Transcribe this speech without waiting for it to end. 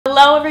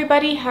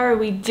everybody, how are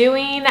we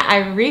doing?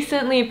 I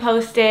recently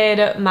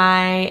posted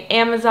my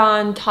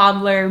Amazon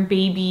toddler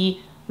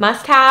baby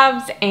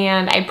must-haves,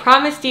 and I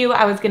promised you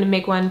I was going to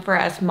make one for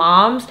us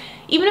moms.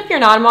 Even if you're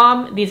not a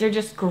mom, these are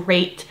just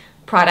great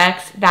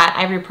products that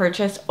I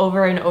repurchase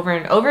over and over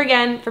and over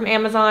again from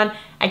Amazon.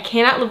 I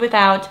cannot live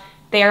without.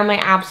 They are my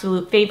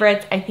absolute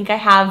favorites. I think I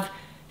have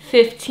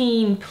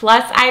 15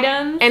 plus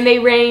items, and they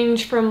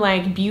range from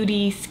like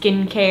beauty,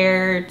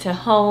 skincare, to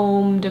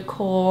home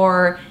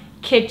decor,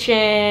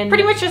 kitchen,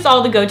 pretty much just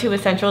all the go-to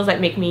essentials that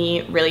make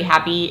me really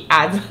happy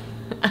as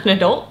an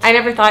adult. I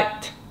never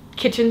thought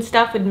kitchen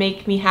stuff would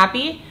make me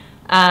happy,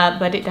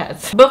 but it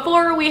does.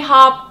 Before we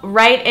hop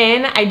right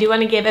in, I do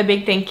want to give a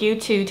big thank you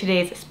to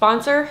today's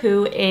sponsor,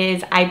 who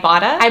is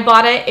Ibotta.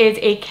 Ibotta is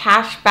a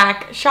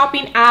cashback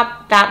shopping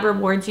app that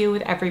rewards you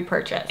with every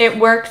purchase. It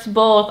works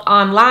both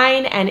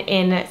online and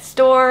in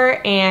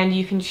store, and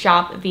you can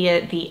shop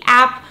via the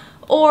app,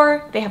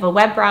 or they have a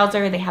web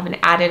browser. They have an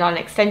added-on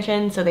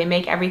extension, so they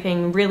make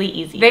everything really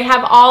easy. They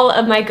have all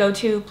of my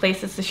go-to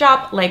places to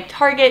shop, like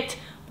Target,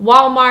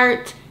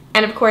 Walmart,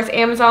 and of course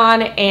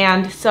Amazon,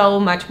 and so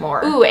much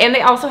more. Ooh, and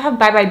they also have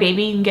Bye Bye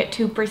Baby. You can get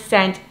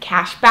 2%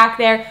 cash back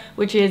there,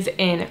 which is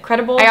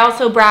incredible. I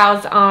also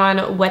browse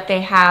on what they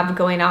have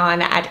going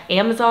on at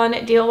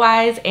Amazon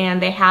deal-wise,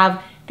 and they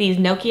have these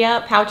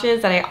Nokia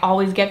pouches that I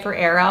always get for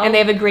Aero, and they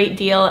have a great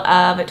deal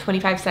of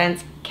 25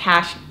 cents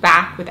cash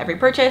back with every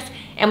purchase,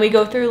 and we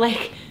go through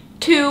like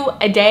 2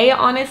 a day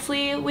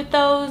honestly with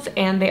those,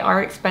 and they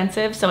are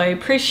expensive, so I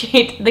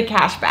appreciate the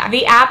cash back.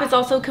 The app is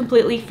also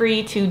completely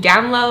free to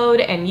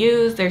download and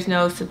use. There's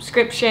no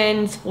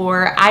subscriptions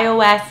for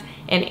iOS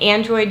and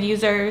Android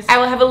users. I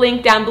will have a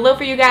link down below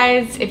for you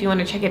guys if you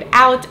want to check it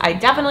out. I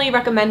definitely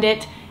recommend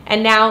it.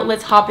 And now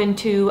let's hop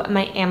into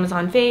my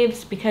Amazon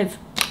faves, because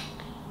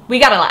we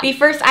got a lot. The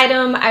first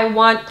item I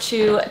want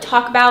to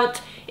talk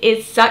about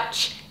is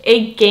such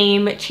a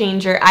game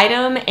changer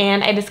item,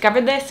 and I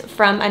discovered this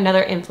from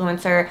another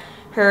influencer.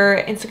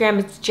 Her Instagram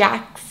is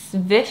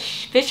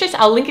Vicious.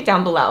 I'll link it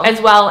down below,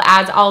 as well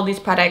as all these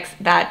products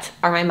that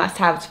are my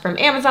must-haves from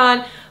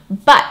Amazon.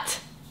 But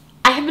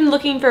I have been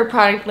looking for a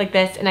product like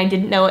this, and I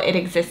didn't know it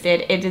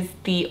existed. It is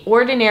the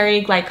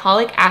Ordinary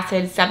Glycolic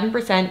Acid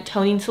 7%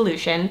 Toning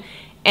Solution,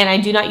 and I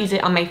do not use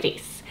it on my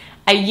face.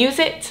 I use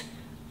it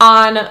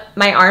on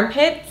my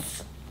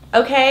armpits,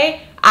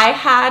 okay? I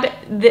had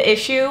the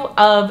issue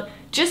of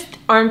just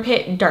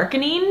armpit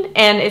darkening,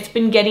 and it's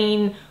been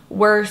getting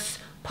worse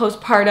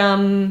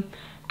postpartum,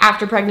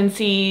 after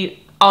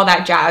pregnancy, all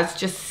that jazz.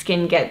 Just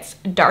skin gets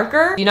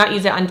darker. Do not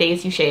use it on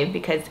days you shave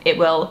because it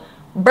will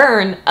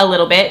burn a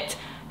little bit.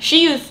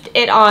 She used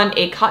it on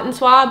a cotton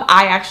swab.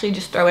 I actually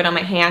just throw it on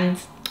my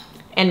hands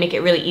and make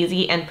it really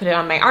easy and put it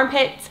on my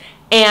armpits,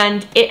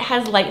 and it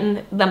has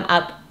lightened them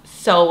up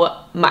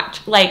so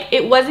much. Like,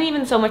 it wasn't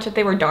even so much that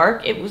they were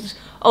dark, it was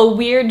a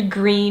weird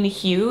green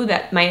hue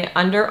that my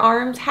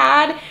underarms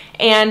had,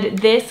 and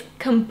this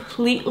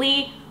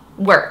completely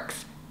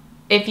works.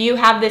 If you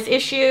have this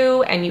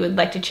issue and you would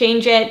like to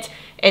change it,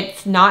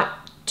 it's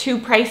not too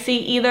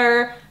pricey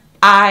either.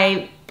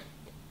 I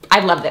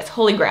love this,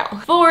 holy grail.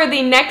 For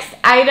the next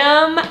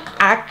item,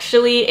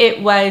 actually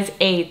it was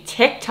a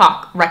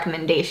TikTok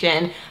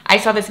recommendation. I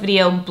saw this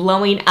video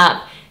blowing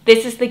up.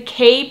 This is the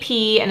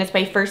KP, and it's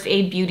by First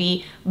Aid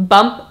Beauty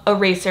Bump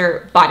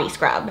Eraser Body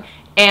Scrub.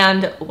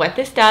 And what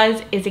this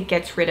does is it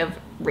gets rid of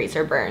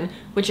razor burn,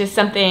 which is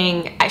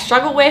something I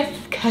struggle with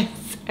because,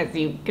 as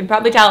you can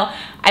probably tell,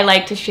 I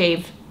like to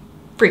shave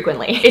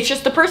frequently. It's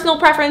just a personal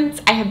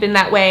preference. I have been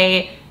that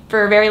way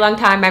for a very long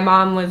time. My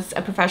mom was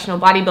a professional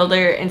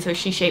bodybuilder, and so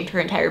she shaved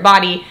her entire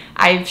body.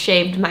 I've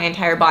shaved my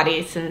entire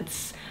body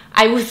since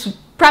I was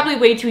probably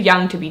way too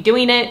young to be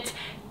doing it,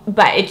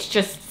 but it's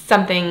just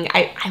something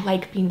I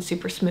like, being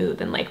super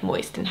smooth and like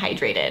moist and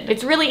hydrated.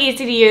 It's really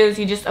easy to use.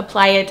 You just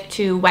apply it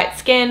to wet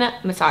skin,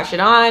 massage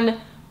it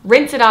on,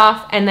 rinse it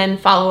off, and then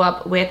follow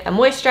up with a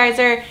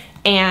moisturizer,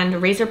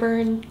 and razor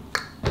burn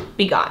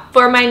be gone.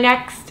 For my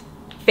next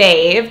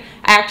fave,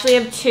 I actually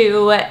have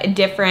 2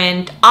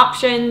 different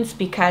options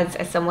because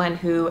as someone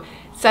who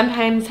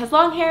sometimes has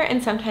long hair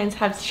and sometimes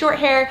has short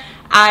hair,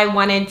 I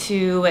wanted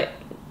to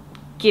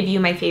give you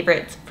my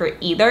favorites for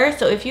either.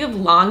 So if you have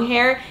long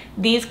hair,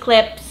 these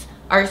clips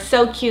are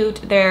so cute.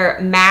 They're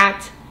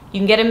matte. You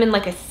can get them in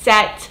like a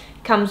set.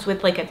 Comes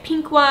with like a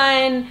pink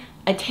one,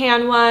 a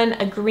tan one,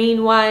 a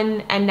green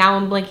one, and now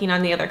I'm blanking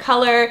on the other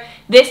color.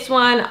 This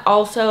one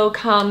also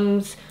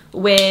comes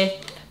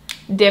with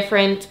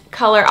different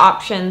color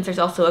options. There's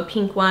also a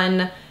pink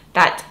one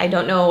that I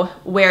don't know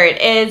where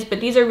it is, but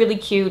these are really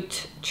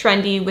cute,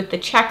 trendy with the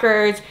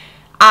checkers.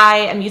 I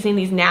am using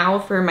these now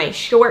for my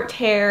short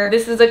hair.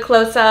 This is a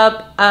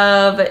close-up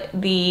of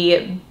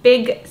the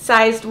big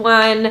sized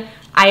one.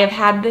 I have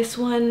had this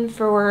one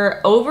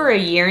for over a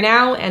year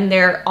now, and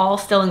they're all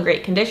still in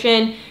great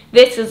condition.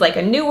 This is like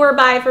a newer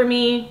buy for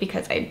me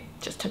because I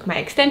just took my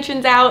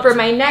extensions out. For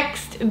my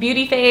next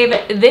beauty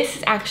fave, this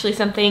is actually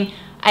something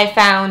I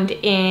found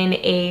in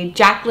a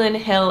Jaclyn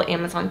Hill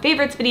Amazon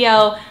favorites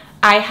video.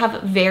 I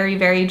have very,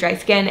 very dry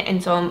skin,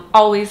 and so I'm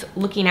always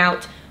looking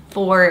out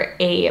for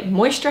a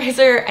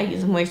moisturizer. I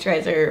use a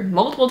moisturizer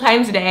multiple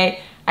times a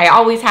day. I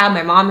always have.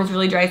 My mom has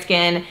really dry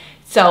skin,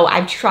 so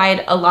I've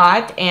tried a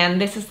lot, and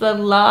this is the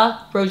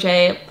La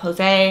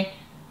Roche-Posay.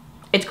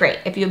 It's great.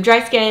 If you have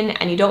dry skin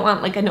and you don't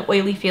want like an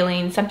oily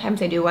feeling,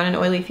 sometimes I do want an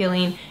oily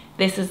feeling,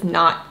 this is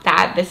not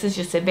that. This is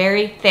just a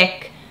very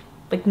thick,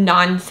 like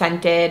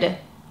non-scented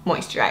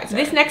moisturizer.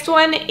 This next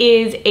one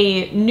is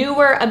a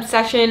newer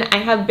obsession. I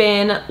have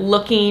been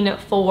looking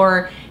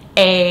for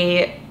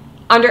a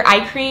under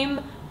eye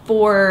cream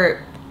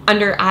for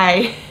under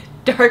eye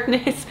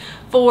darkness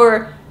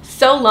for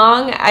so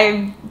long.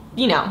 I've,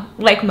 you know,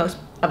 like most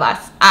of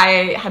us,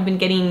 I have been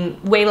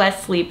getting way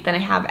less sleep than I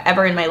have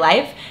ever in my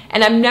life,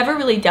 and I've never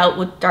really dealt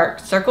with dark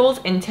circles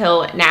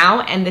until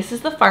now, and this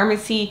is the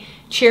Pharmacy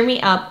Cheer Me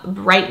Up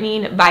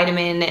Brightening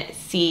Vitamin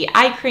C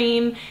Eye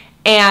Cream.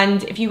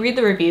 And if you read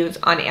the reviews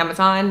on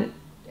Amazon,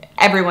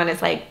 everyone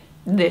is like,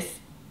 this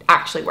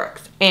actually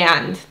works,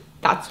 and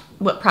that's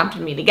what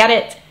prompted me to get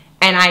it.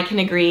 And I can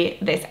agree,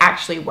 this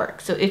actually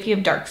works. So if you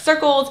have dark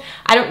circles,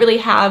 I don't really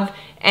have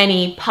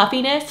any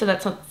puffiness, so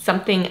that's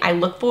something I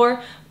look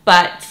for,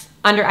 but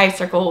under eye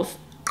circles,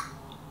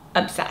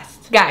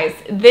 obsessed. Guys,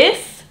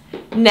 this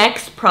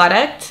next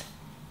product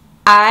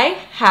I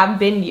have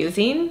been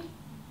using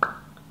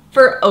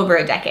for over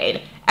a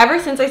decade. Ever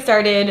since I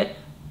started,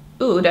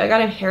 ooh, do I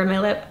got a hair in my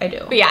lip? I do.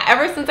 But yeah,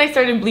 ever since I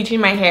started bleaching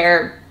my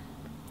hair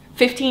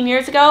 15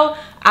 years ago,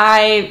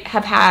 I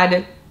have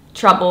had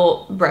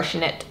trouble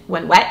brushing it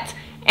when wet,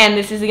 and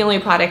this is the only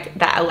product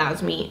that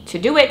allows me to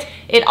do it.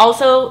 It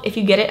also, if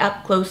you get it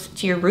up close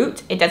to your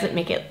root, it doesn't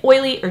make it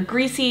oily or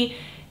greasy.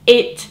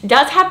 It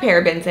does have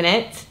parabens in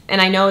it, and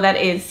I know that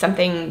is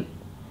something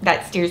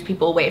that steers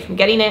people away from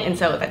getting it, and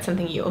so that's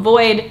something you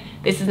avoid.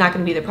 This is not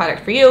going to be the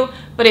product for you,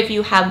 but if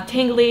you have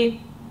tangly,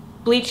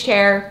 bleached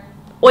hair,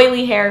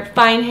 oily hair,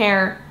 fine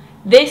hair,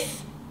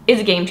 this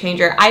is a game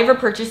changer. I've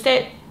repurchased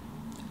it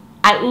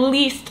at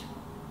least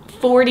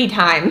 40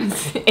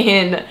 times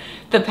in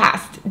the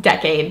past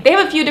decade. They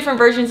have a few different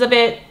versions of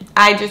it.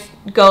 I just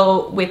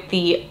go with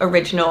the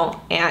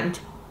original, and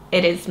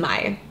it is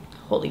my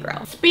Holy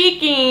Grail.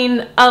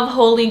 Speaking of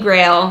Holy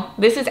Grail,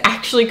 this is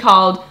actually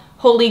called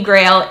Holy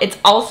Grail. It's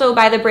also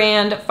by the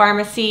brand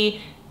Pharmacy.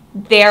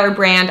 Their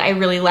brand I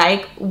really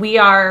like. We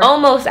are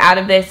almost out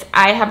of this.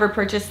 I have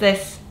repurchased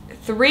this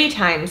 3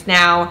 times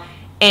now,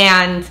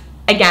 and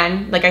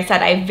again, like I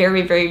said, I have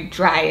very, very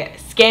dry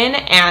skin,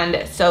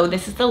 and so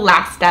this is the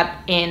last step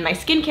in my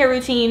skincare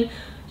routine.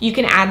 You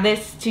can add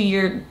this to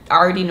your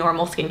already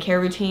normal skincare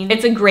routine.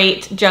 It's a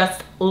great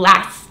just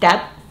last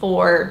step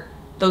for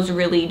those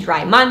really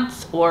dry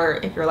months, or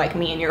if you're like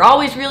me and you're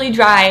always really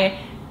dry,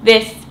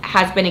 this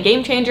has been a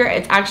game changer.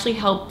 It's actually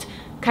helped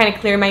kind of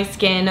clear my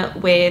skin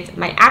with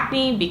my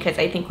acne, because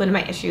I think one of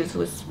my issues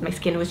was my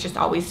skin was just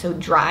always so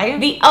dry.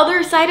 The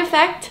other side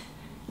effect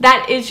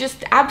that is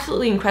just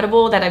absolutely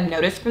incredible that I've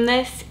noticed from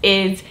this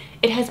is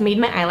it has made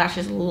my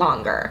eyelashes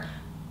longer.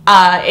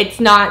 It's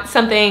not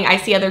something I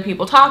see other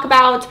people talk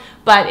about,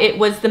 but it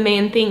was the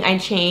main thing I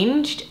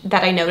changed,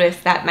 that I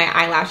noticed that my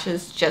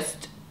eyelashes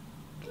just,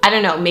 I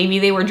don't know, maybe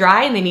they were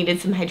dry and they needed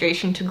some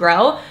hydration to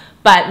grow,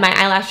 but my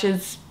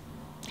eyelashes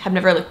have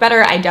never looked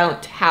better. I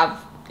don't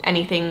have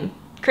anything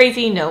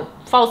crazy, no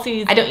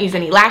falsies. I don't use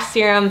any lash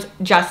serums,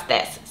 just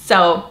this.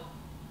 So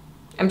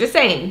I'm just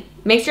saying,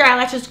 makes your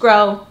eyelashes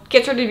grow,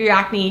 gets rid of your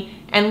acne,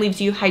 and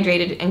leaves you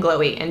hydrated and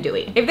glowy and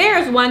dewy. If there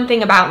is one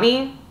thing about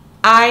me,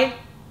 I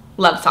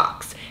love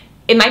socks.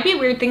 It might be a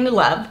weird thing to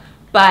love,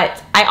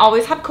 but I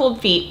always have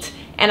cold feet,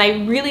 and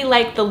I really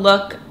like the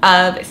look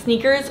of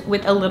sneakers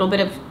with a little bit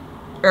of,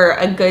 or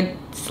a good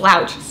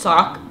slouch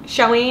sock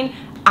showing.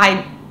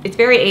 It's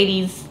very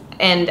 80s,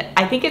 and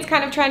I think it's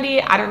kind of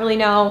trendy. I don't really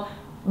know,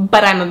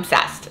 but I'm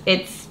obsessed.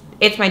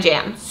 It's my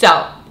jam.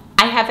 So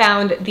I have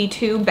found the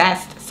 2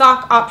 best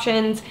sock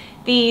options.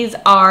 These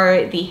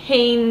are the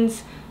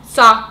Hanes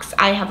socks.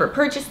 I have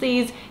repurchased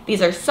these.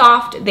 These are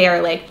soft. They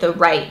are like the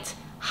right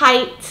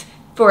height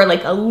for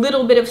like a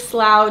little bit of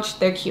slouch.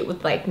 They're cute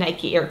with like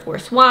Nike Air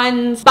Force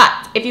Ones.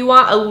 But if you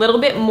want a little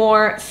bit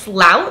more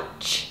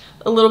slouch,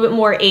 a little bit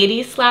more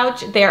 80s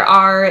slouch, there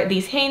are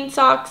these Hanes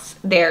socks.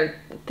 They're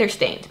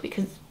stained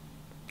because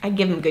I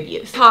give them good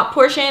use. Top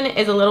portion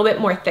is a little bit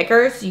more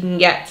thicker, so you can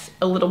get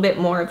a little bit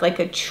more of like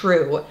a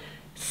true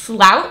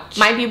slouch.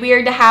 Might be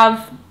weird to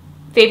have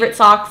favorite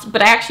socks,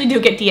 but I actually do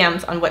get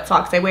DMs on what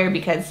socks I wear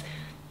because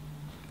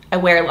I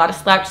wear a lot of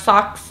slouch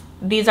socks.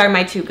 These are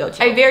my 2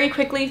 go-to. I very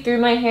quickly threw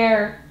my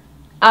hair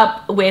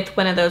up with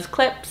one of those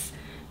clips.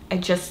 I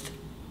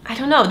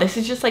don't know, this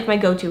is just like my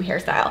go-to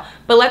hairstyle.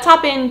 But let's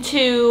hop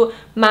into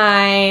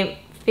my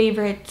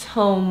favorite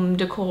home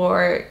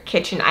decor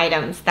kitchen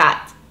items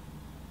that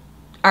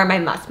are my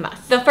must.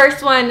 The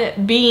first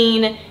one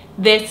being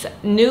this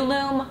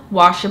Nulume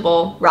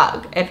washable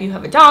rug. If you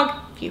have a dog,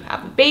 if you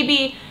have a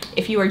baby,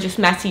 if you are just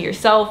messy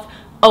yourself,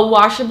 a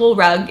washable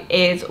rug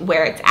is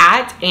where it's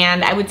at,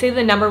 and I would say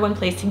the #1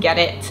 place to get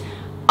it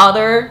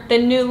other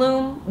than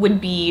Nulume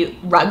would be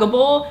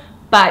Ruggable,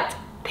 but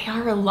they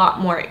are a lot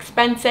more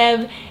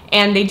expensive,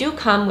 and they do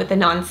come with a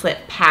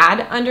non-slip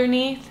pad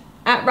underneath,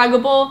 at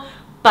Ruggable,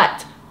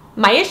 but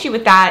my issue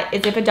with that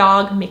is if a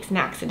dog makes an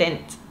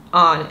accident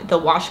on the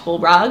washable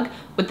rug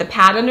with the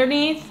pad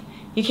underneath,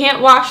 you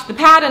can't wash the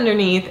pad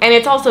underneath, and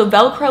it's also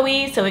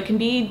Velcro-y, so it can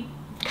be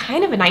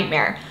kind of a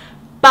nightmare.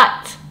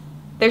 But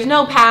there's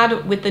no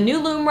pad with the new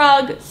loom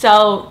rug,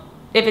 so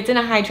if it's in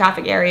a high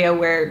traffic area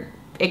where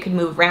it could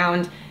move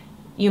around,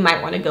 you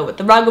might want to go with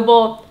the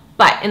Ruggable.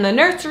 But in the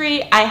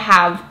nursery, I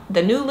have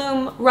the new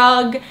loom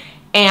rug,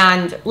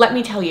 and let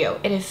me tell you,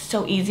 it is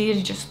so easy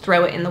to just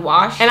throw it in the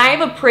wash. And I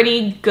have a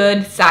pretty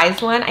good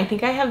sized one. I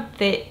think I have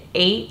the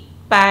 8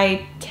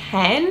 by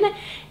 10,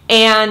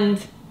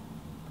 and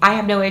I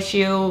have no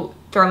issue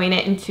throwing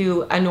it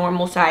into a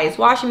normal size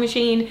washing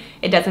machine.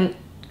 It doesn't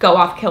go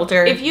off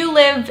kilter. If you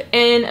live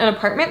in an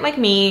apartment like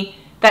me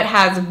that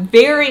has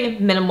very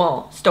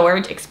minimal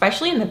storage,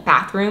 especially in the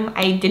bathroom,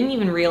 I didn't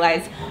even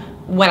realize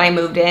when I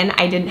moved in,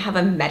 I didn't have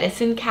a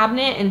medicine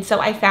cabinet, and so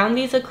I found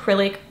these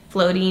acrylic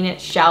floating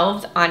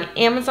shelves on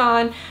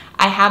Amazon.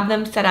 I have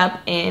them set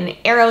up in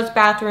Arrow's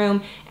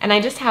bathroom, and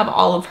I just have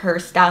all of her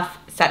stuff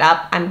set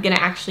up. I'm gonna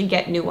actually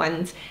get new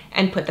ones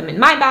and put them in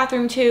my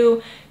bathroom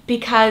too,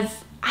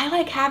 because I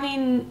like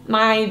having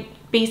my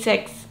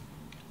basics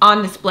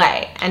on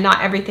display and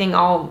not everything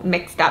all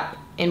mixed up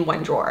in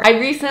one drawer. I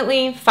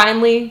recently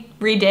finally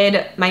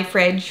redid my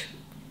fridge,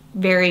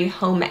 very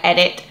home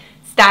edit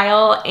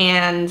style,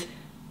 and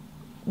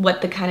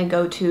what the kind of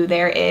go-to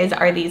there is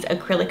are these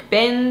acrylic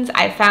bins.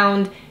 I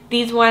found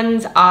these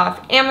ones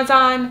off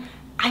Amazon.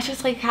 I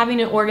just like having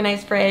an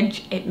organized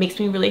fridge. It makes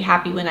me really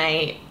happy when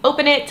I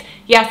open it.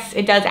 Yes,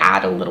 it does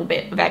add a little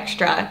bit of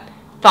extra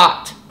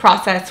thought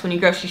process when you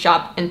grocery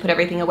shop and put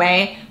everything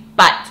away,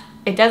 but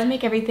it does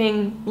make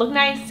everything look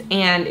nice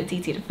and it's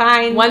easy to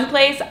find. One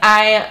place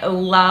I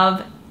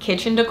love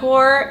kitchen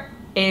decor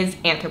is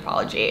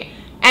Anthropologie.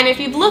 And if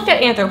you've looked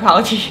at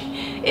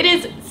Anthropologie, it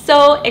is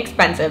so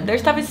expensive. Their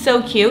stuff is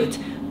so cute,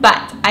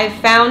 but I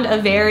found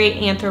a very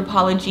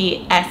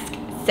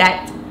Anthropologie-esque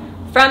set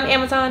from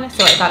Amazon,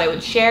 so I thought I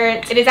would share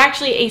it. It is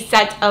actually a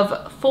set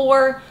of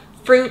 4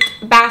 fruit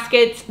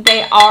baskets.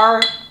 They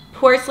are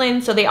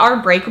porcelain, so they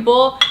are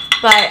breakable,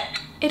 but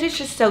it is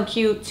just so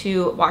cute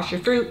to wash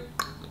your fruit,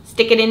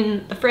 stick it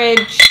in the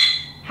fridge,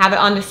 have it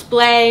on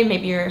display.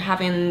 Maybe you're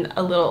having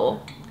a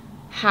little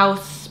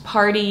house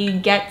party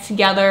get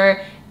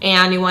together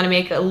and you want to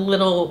make a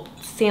little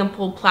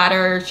sample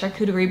platter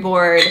charcuterie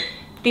board.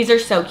 These are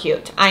so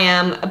cute. I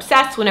am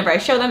obsessed. Whenever I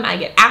show them, I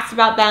get asked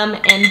about them,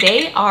 and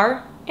they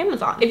are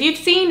Amazon. If you've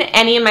seen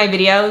any of my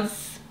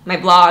videos, my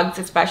vlogs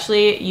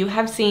especially, you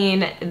have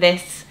seen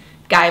this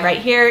guy right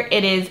here.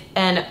 It is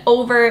an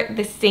over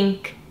the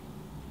sink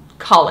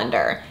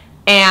colander,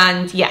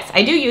 and yes,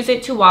 I do use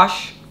it to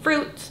wash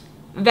fruit,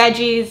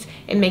 veggies.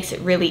 It makes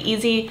it really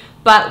easy.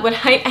 But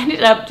what I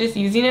ended up just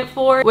using it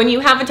for, when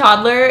you have a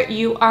toddler,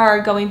 you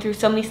are going through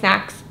so many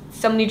snacks,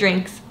 so many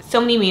drinks, so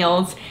many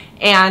meals,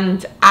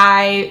 and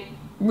I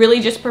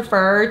really just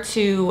prefer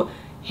to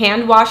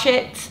hand wash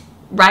it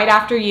right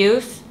after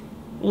use,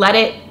 let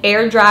it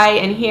air dry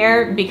in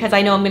here, because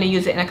I know I'm going to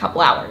use it in a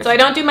couple hours. So I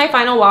don't do my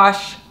final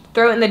wash,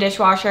 throw it in the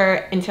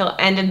dishwasher until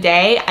end of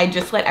day. I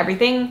just let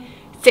everything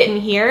sit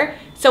in here.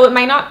 So it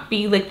might not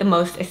be like the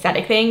most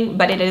aesthetic thing,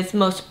 but it is the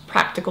most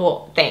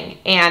practical thing,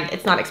 and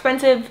it's not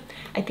expensive.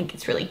 I think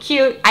it's really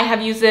cute. I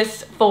have used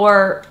this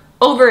for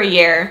over a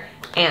year,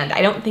 and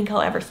I don't think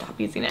I'll ever stop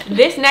using it.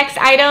 This next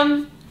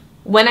item,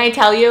 when I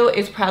tell you,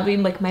 is probably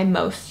like my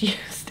most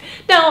used.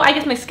 No, I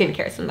guess my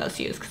skincare is the most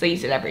used because I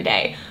use it every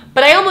day.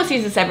 But I almost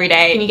use this every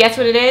day. Can you guess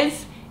what it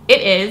is?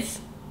 It is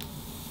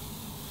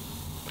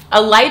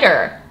a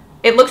lighter.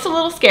 It looks a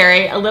little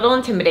scary, a little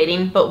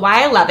intimidating, but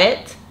why I love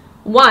it,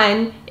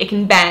 one, it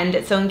can bend,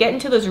 so I can get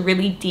into those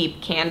really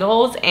deep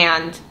candles,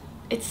 and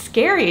it's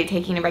scary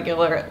taking a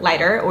regular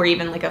lighter or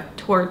even like a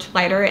torch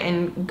lighter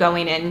and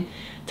going in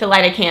to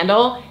light a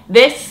candle.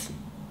 This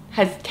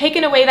has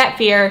taken away that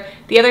fear.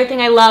 The other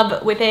thing I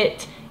love with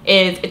it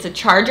is it's a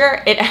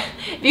charger.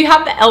 If you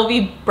have the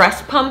LV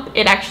breast pump,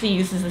 it actually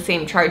uses the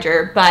same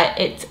charger, but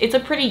it's a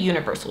pretty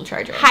universal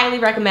charger. Highly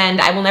recommend.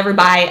 I will never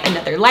buy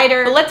another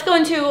lighter. But let's go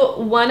into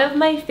one of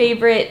my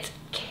favorite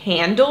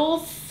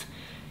candles.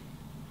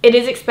 It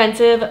is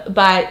expensive,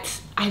 but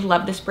I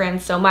love this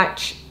brand so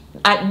much.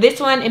 This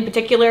one in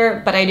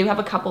particular, but I do have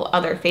a couple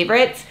other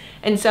favorites.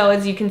 And so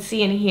as you can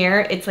see in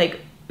here, it's like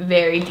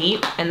very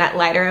deep, and that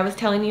lighter I was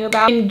telling you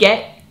about, you can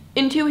get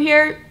into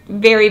here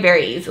very,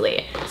 very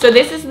easily. So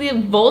this is the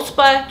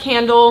Volspa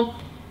candle.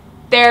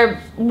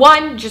 They're,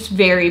 one, just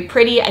very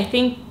pretty. I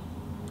think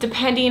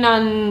depending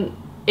on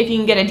if you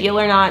can get a deal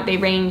or not, they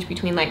range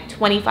between like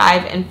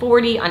 25 and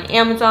 40 on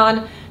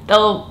Amazon.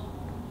 They'll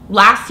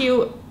last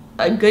you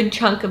a good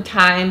chunk of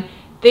time.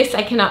 This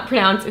I cannot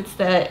pronounce. It's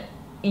the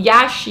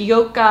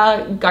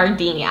Yashioka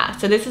Gardenia.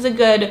 So this is a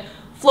good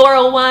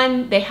floral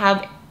one. They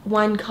have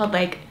one called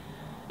like,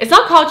 it's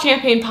not called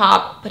Champagne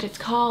Pop, but it's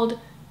called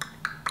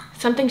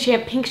something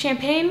pink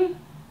champagne.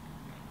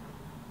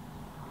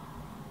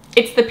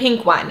 It's the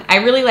pink one. I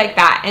really like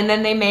that. And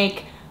then they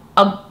make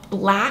a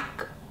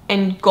black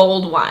and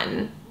gold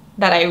one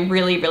that I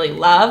really, really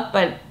love,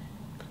 but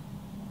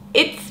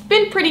it's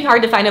been pretty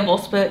hard to find a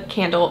Wolfsburg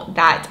candle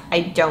that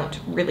I don't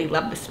really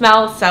love the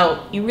smell,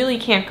 so you really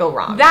can't go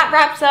wrong. That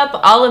wraps up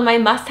all of my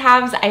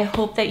must-haves. I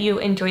hope that you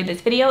enjoyed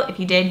this video. If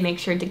you did, make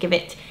sure to give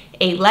it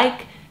a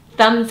like,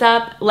 thumbs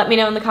up. Let me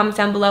know in the comments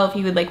down below if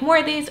you would like more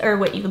of these or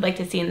what you would like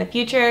to see in the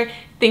future.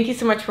 Thank you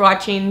so much for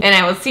watching, and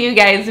I will see you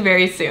guys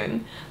very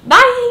soon.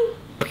 Bye!